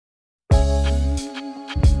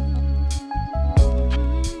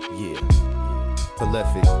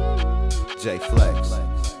Prolific, J Flex.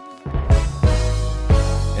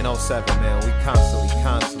 In 07, man, we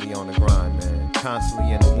constantly on the grind, man.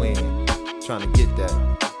 Constantly in the wind, trying to get that.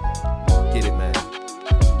 Get it, man.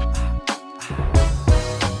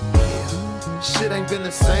 Shit ain't been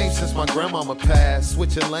the same since my grandmama passed.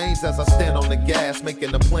 Switching lanes as I stand on the gas,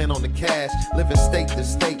 making a plan on the cash. Living state to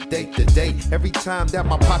state, date to date. Every time that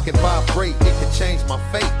my pocket vibrate, it can change my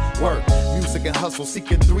fate. Work, music and hustle,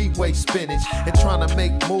 seeking three-way spinach. And trying to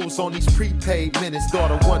make moves on these prepaid minutes.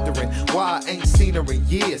 Daughter wondering why I ain't seen her in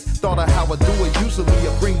years. Thought of how I do it, usually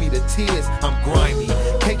it bring me to tears. I'm grimy,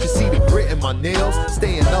 can't you see the grit in my nails?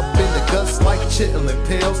 Staying up in the guts like chitlin'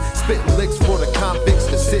 pills. Spitting licks for the convicts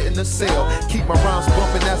that sit in the cell. Keep my rhymes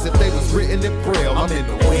bumping as if they was written in braille. I'm in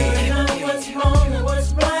the wind. What's wrong and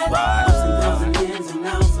what's right? Right. Ups and downs and ins and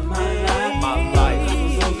outs of my life. My life. I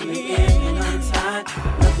was opening in and untied,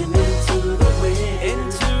 looking into the wind.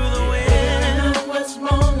 Into the wind. What's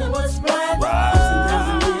wrong and what's right? Right. Ups and downs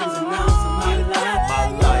and ins and outs of my life. My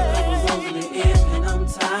life. I was opening in and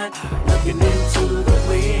untied, looking into the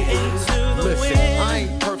wind. Into the Listen, wind. I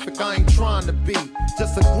ain't perfect, I ain't trying to be.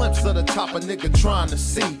 Just a glimpse of the top a nigga trying to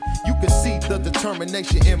see. You can see the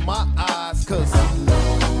determination in my eyes, cause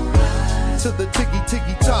to the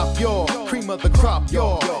tiggy top, y'all. Cream of the crop,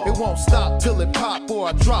 y'all. It won't stop till it pop or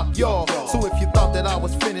I drop, y'all. So if you thought that I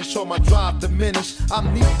was finished or my drive diminished,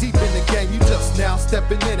 I'm knee deep in the game, you just now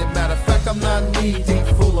stepping in it. Matter of fact, I'm not knee deep,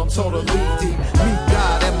 fool, I'm totally deep. Me,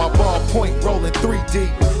 God, and my ballpoint rolling 3D.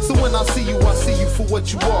 So when I see you for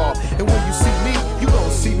what you are. And when you see me, you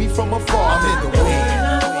gon' see me from afar. I'm in the wind.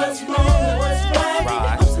 What's wrong and what's right?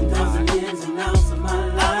 Right. Ups and downs and ins and outs of my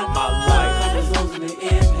life. My life. I was opening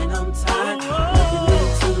in and I'm tired, looking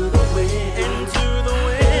into the wind. Into the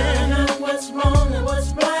wind. What's wrong and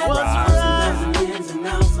what's right? Right. Ups and downs and ins and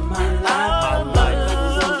outs of my life. My life. I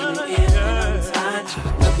was opening in and I'm tired,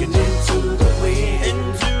 looking into the wind.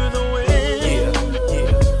 Into the wind. Yeah.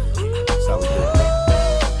 That's how we do it.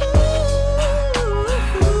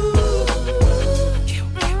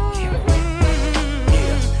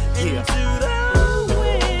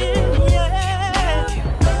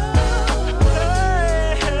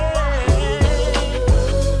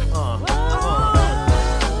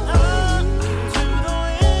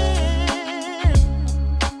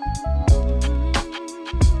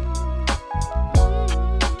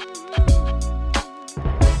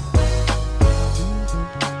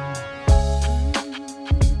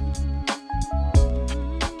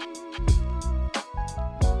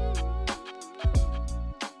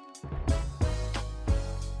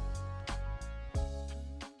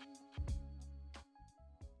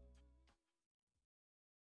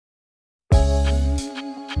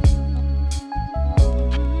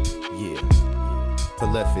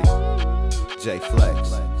 Prolific, J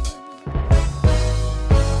Flex.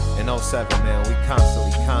 In 07, man, we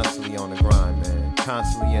constantly on the grind, man.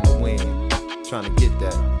 Constantly in the wind, trying to get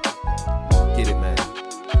that. Get it, man.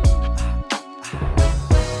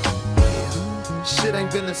 Shit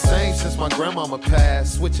ain't been the same since my grandmama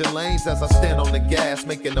passed. Switching lanes as I stand on the gas,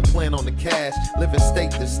 making a plan on the cash. Living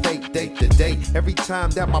state to state, date to date. Every time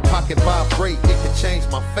that my pocket vibrate, it can change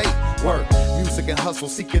my fate. Work, music and hustle,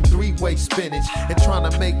 seeking three-way spinach. And trying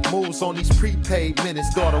to make moves on these prepaid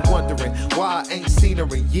minutes. Daughter wondering why I ain't seen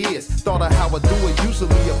her in years. Thought of how I do it,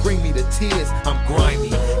 usually it bring me to tears. I'm grimy,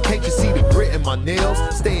 can't you see the grit in my nails?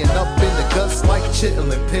 Staying up in the guts like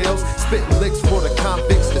chitlin' pills. Spitting licks for the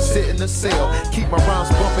convicts that sit in the cell. Keep my rhymes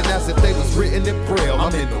bumping as if they was written in braille.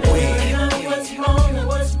 I'm in the wind. What's wrong and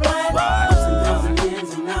what's right? Right. Ups and downs and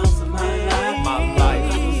ins and outs of my life. My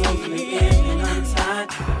life. I was opening in and untied,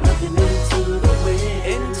 looking into the wind.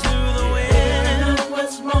 Into the wind.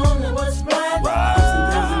 What's wrong and what's right? Right. Ups and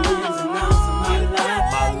downs and ins and outs of my life.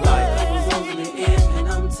 My life. I was opening in and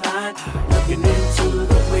untied, looking into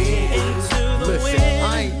the wind. Into the Listen, wind.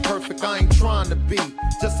 I ain't perfect, I ain't trying to be.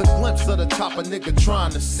 Just a glimpse of the top a nigga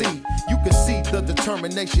trying to see. You can see the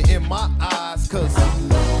determination in my eyes, cause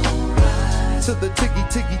to the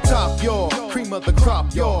tiggy top, y'all. Cream of the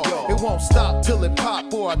crop, y'all. It won't stop till it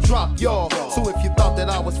pop or I drop, y'all. So if you thought that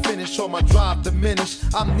I was finished or my drive diminished,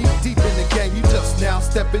 I'm knee deep in the game, you just now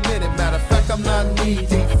stepping in it. Matter of fact, I'm not knee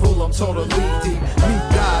deep, fool, I'm totally deep. Me,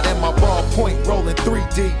 God, and my ballpoint rolling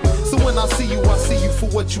 3D. So when I see you for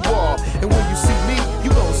what you are. And when you see me, you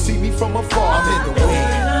gon' see me from afar. I'm in the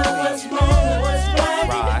wind. What's wrong and what's right?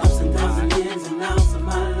 Right. Ups and downs and ins and outs of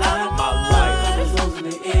my life. My life. I was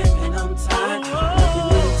opening in and I'm tired, looking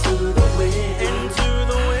into the wind. Into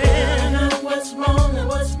the wind. What's wrong and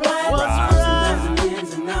what's right? Right. Ups and downs and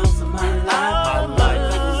ins and outs of my life. My life.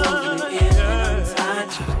 I was opening in and I'm tired,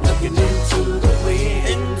 looking into the wind.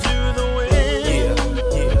 Into the wind. Yeah.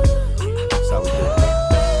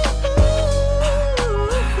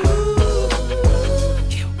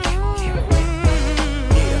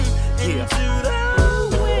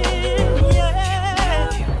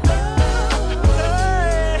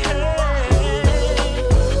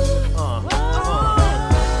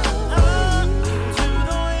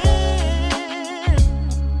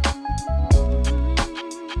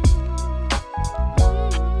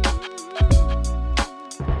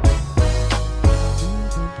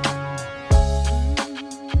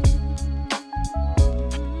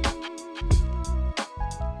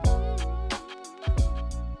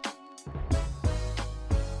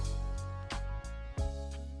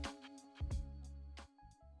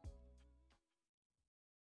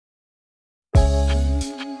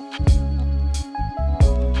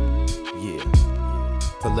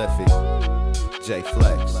 Prolific, J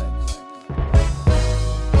Flex.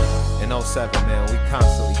 In 07, man, we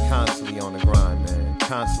constantly on the grind, man.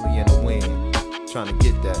 Constantly in the wind, trying to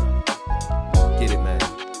get that. Get it, man.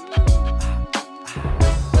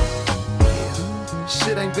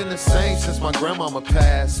 Shit ain't been the same since my grandmama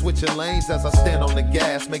passed. Switching lanes as I stand on the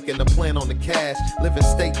gas, making a plan on the cash. Living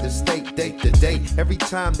state to state, date to date. Every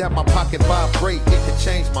time that my pocket vibrate, it can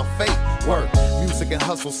change my fate. Work, music and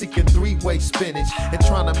hustle, seeking three-way spinach, and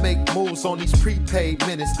trying to make moves on these prepaid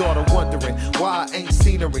minutes. Daughter wondering why I ain't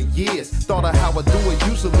seen her in years. Thought of how I do it,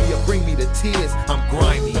 usually it bring me to tears. I'm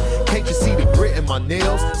grimy, can't you see the grit in my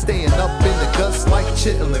nails? Staying up in the guts like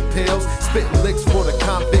chitlin' pills. Spitting licks for the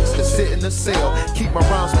convicts that sit in the cell. Keep my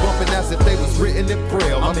rhymes bumping as if they was written in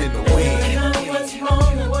braille. I'm in the wind. What's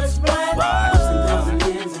wrong and what's right? Right. Ups and downs and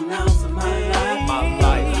ins and outs of my life. My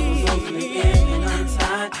life. Closing the end and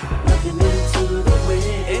untied, looking into the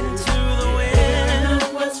wind. Into the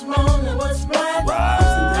wind. What's wrong and what's right? Right.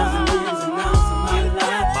 Ups and downs and ins and outs of my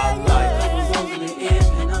life. My life. Closing the end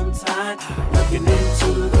and untied, looking into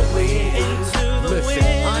the wind. Into the Listen,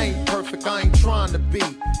 wind. I ain't perfect, I ain't trying to be.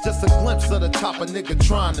 Just a glimpse of the top a nigga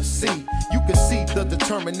trying to see. You can see the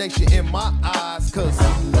determination in my eyes, cause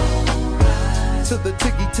to the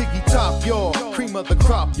tiggy top, y'all. Cream of the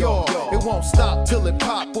crop, y'all. It won't stop till it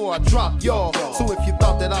pop or I drop, y'all. So if you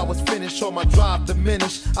thought that I was finished or my drive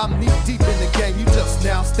diminished, I'm knee deep in the game, you just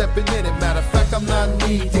now stepping in it. Matter of fact, I'm not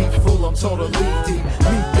knee deep, fool, I'm totally deep.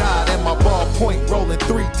 Me God and my ball point rolling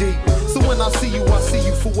 3 deep. So when I see you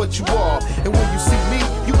for what you are. And when you see me,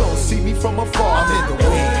 you gon' see me from afar. I'm in the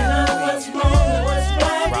wind. What's wrong and what's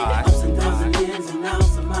right? Right. Ups and downs and ins and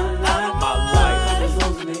outs of my life. My life.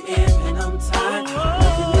 Closing the end and I'm tired,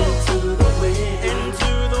 looking into the wind.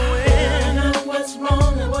 Into the wind. What's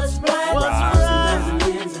wrong and what's right? Right. Ups and downs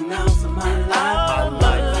and ins and outs of my life. My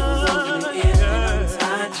life. Closing the end and I'm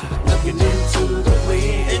tired, looking into the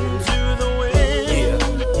wind. Into the wind. Yeah.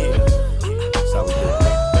 That's how we do it.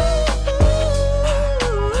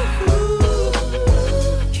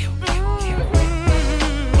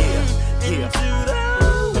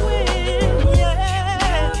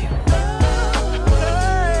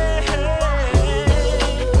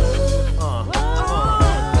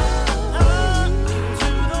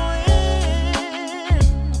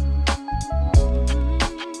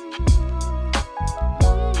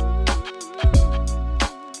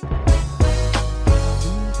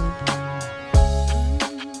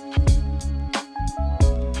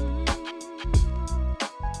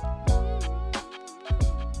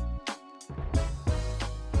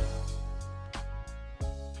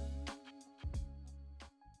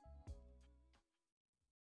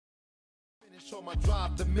 Or my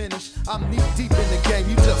drive diminished. I'm knee deep in the game,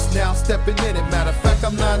 you just now stepping in it. Matter of fact,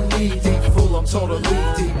 I'm not knee deep, fool, I'm totally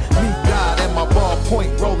deep. Me God and my ball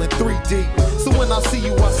point rolling 3 deep. So when I see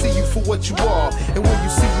you for what you are. And when you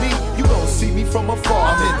see me, you gon' see me from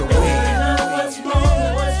afar. I'm in the wind.